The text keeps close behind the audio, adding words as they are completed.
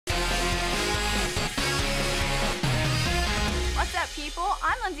up, people?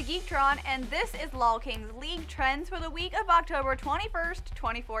 I'm Lindsay Geektron, and this is LolKing's League Trends for the week of October 21st,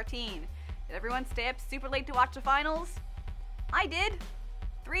 2014. Did everyone stay up super late to watch the finals? I did.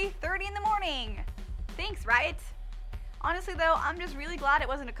 3:30 in the morning. Thanks, right? Honestly, though, I'm just really glad it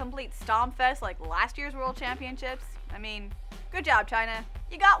wasn't a complete stomp fest like last year's World Championships. I mean, good job, China.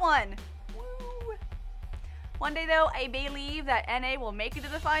 You got one. Woo! One day, though, I believe that NA will make it to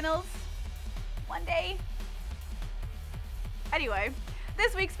the finals. One day. Anyway,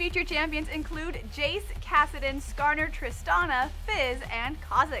 this week's featured champions include Jace, Kassadin, Skarner, Tristana, Fizz, and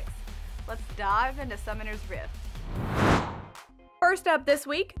Kha'Zix. Let's dive into Summoner's Rift. First up this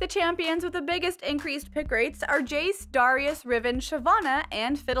week, the champions with the biggest increased pick rates are Jace, Darius, Riven, Shyvana,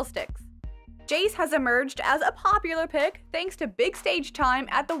 and Fiddlesticks. Jace has emerged as a popular pick thanks to big stage time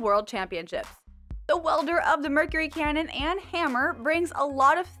at the World Championships. The welder of the Mercury Cannon and Hammer brings a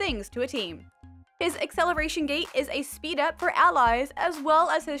lot of things to a team. His acceleration gate is a speed up for allies as well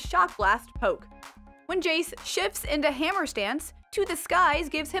as his shock blast poke. When Jace shifts into hammer stance, To the Skies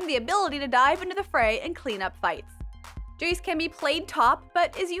gives him the ability to dive into the fray and clean up fights. Jace can be played top,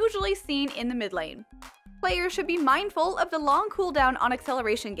 but is usually seen in the mid lane. Players should be mindful of the long cooldown on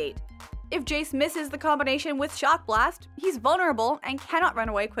acceleration gate. If Jace misses the combination with shock blast, he's vulnerable and cannot run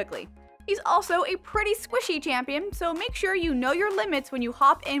away quickly. He's also a pretty squishy champion, so make sure you know your limits when you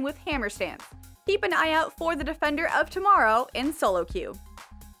hop in with hammer stance. Keep an eye out for the Defender of Tomorrow in solo queue.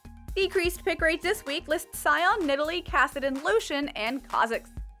 Decreased pick rates this week list Sion, Nidalee, Kassadin, Lucian, and Kha'Zix.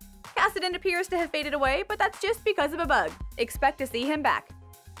 Kassadin appears to have faded away, but that's just because of a bug. Expect to see him back.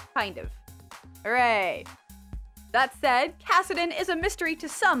 Kind of. Hooray! That said, Kassadin is a mystery to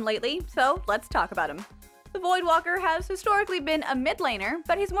some lately, so let's talk about him. The Voidwalker has historically been a mid laner,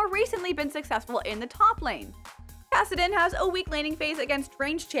 but he's more recently been successful in the top lane. Kassadin has a weak laning phase against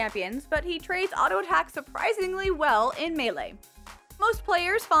ranged champions, but he trades auto attack surprisingly well in melee. Most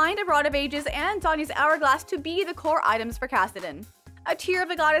players find a Rod of Ages and Zanya's Hourglass to be the core items for Kassadin. A Tear of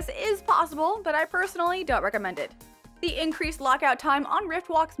the Goddess is possible, but I personally don't recommend it. The increased lockout time on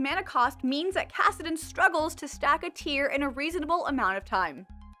Riftwalk's mana cost means that Kassadin struggles to stack a tier in a reasonable amount of time.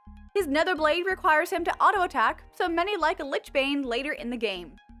 His Netherblade requires him to auto-attack, so many like a Lichbane later in the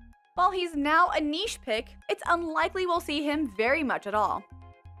game. While he's now a niche pick, it's unlikely we'll see him very much at all.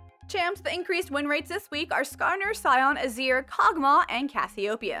 Champs with increased win rates this week are Skarner, Sion, Azir, Kog'Maw, and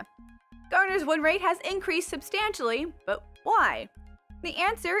Cassiopeia. Skarner's win rate has increased substantially, but why? The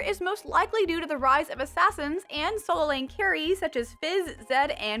answer is most likely due to the rise of assassins and solo lane carries such as Fizz,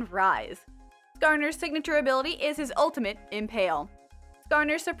 Zed, and Ryze. Skarner's signature ability is his ultimate, Impale.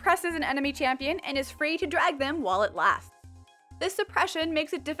 Skarner suppresses an enemy champion and is free to drag them while it lasts. This suppression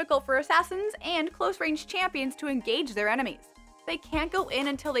makes it difficult for assassins and close-range champions to engage their enemies. They can't go in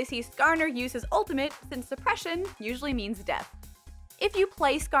until they see Skarner use his ultimate, since suppression usually means death. If you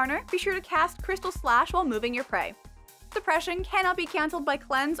play Skarner, be sure to cast Crystal Slash while moving your prey. Suppression cannot be cancelled by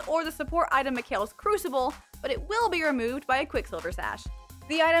Cleanse or the support item Mikhail's Crucible, but it will be removed by a Quicksilver Sash.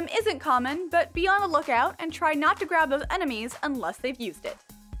 The item isn't common, but be on the lookout and try not to grab those enemies unless they've used it.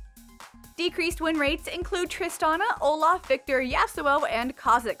 Decreased win rates include Tristana, Olaf, Victor, Yasuo, and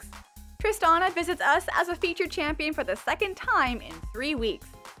Kha'Zix. Tristana visits us as a featured champion for the second time in 3 weeks.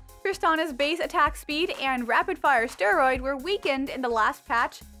 Tristana's base attack speed and rapid-fire steroid were weakened in the last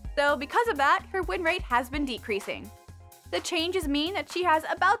patch, so because of that, her win rate has been decreasing. The changes mean that she has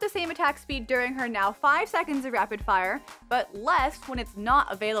about the same attack speed during her now 5 seconds of rapid fire, but less when it's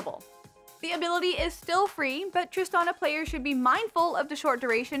not available. The ability is still free, but Tristana players should be mindful of the short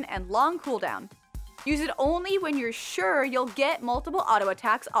duration and long cooldown. Use it only when you're sure you'll get multiple auto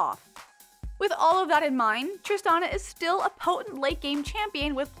attacks off. With all of that in mind, Tristana is still a potent late-game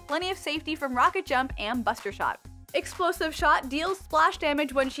champion with plenty of safety from Rocket Jump and Buster Shot. Explosive Shot deals splash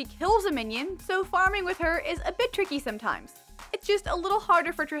damage when she kills a minion, so farming with her is a bit tricky sometimes. It's just a little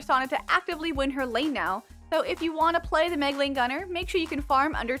harder for Tristana to actively win her lane now, so if you want to play the Meg Lane Gunner, make sure you can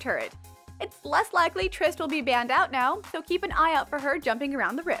farm under turret. It's less likely Trist will be banned out now, so keep an eye out for her jumping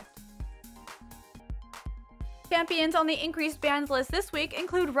around the rift. Champions on the increased bans list this week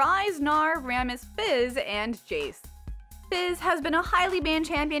include Ryze, Gnar, Rammus, Fizz, and Jace. Fizz has been a highly banned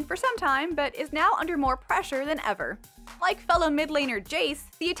champion for some time, but is now under more pressure than ever. Like fellow mid laner Jace,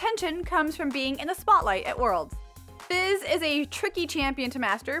 the attention comes from being in the spotlight at Worlds. Fizz is a tricky champion to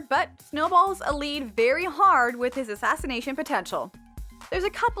master, but snowballs a lead very hard with his assassination potential. There's a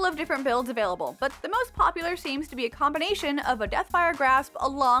couple of different builds available, but the most popular seems to be a combination of a Deathfire Grasp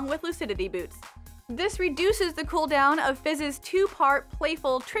along with Lucidity Boots. This reduces the cooldown of Fizz's 2-part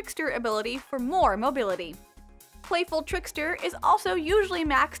Playful Trickster ability for more mobility. Playful Trickster is also usually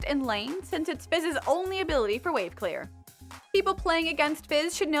maxed in lane since it's Fizz's only ability for wave clear. People playing against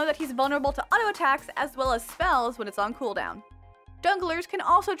Fizz should know that he's vulnerable to auto attacks as well as spells when it's on cooldown. Junglers can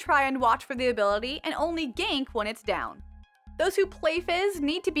also try and watch for the ability and only gank when it's down. Those who play Fizz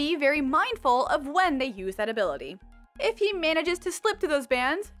need to be very mindful of when they use that ability. If he manages to slip through those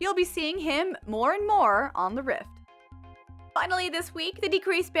bans, you'll be seeing him more and more on the Rift. Finally this week, the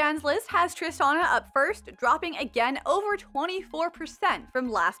decreased bans list has Tristana up first, dropping again over 24% from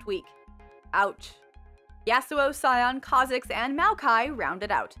last week. Ouch. Yasuo, Sion, Kha'Zix, and Maokai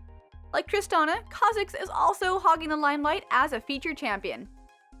rounded out. Like Tristana, Kha'Zix is also hogging the limelight as a featured champion.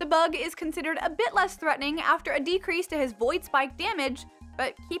 The bug is considered a bit less threatening after a decrease to his Void Spike damage,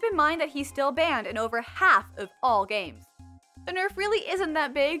 but keep in mind that he's still banned in over half of all games. The nerf really isn't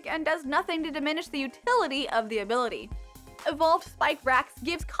that big and does nothing to diminish the utility of the ability. Evolved Spike Rax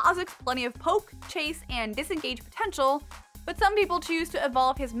gives Kha'Zix plenty of poke, chase, and disengage potential, but some people choose to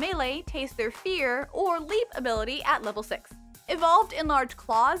evolve his melee, Taste Their Fear, or Leap ability at level 6. Evolved Enlarged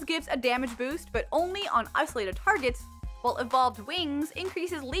Claws gives a damage boost, but only on isolated targets, while Evolved Wings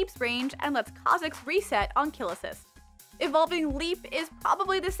increases Leap's range and lets Kha'Zix reset on kill assist. Evolving Leap is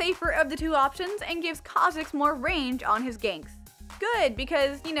probably the safer of the two options and gives Kha'Zix more range on his ganks. Good,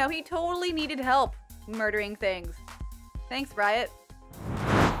 because, he totally needed help murdering things. Thanks, Riot.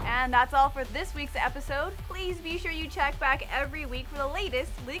 And that's all for this week's episode. Please be sure you check back every week for the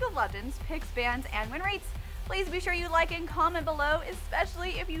latest League of Legends picks, bans, and win rates. Please be sure you like and comment below,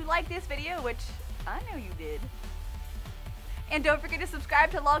 especially if you like this video, which I know you did. And don't forget to subscribe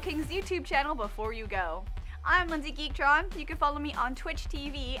to LolKing's YouTube channel before you go. I'm Lindsay Geektron. You can follow me on Twitch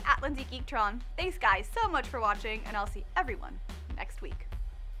TV at Lindsay Geektron. Thanks guys so much for watching, and I'll see everyone next week.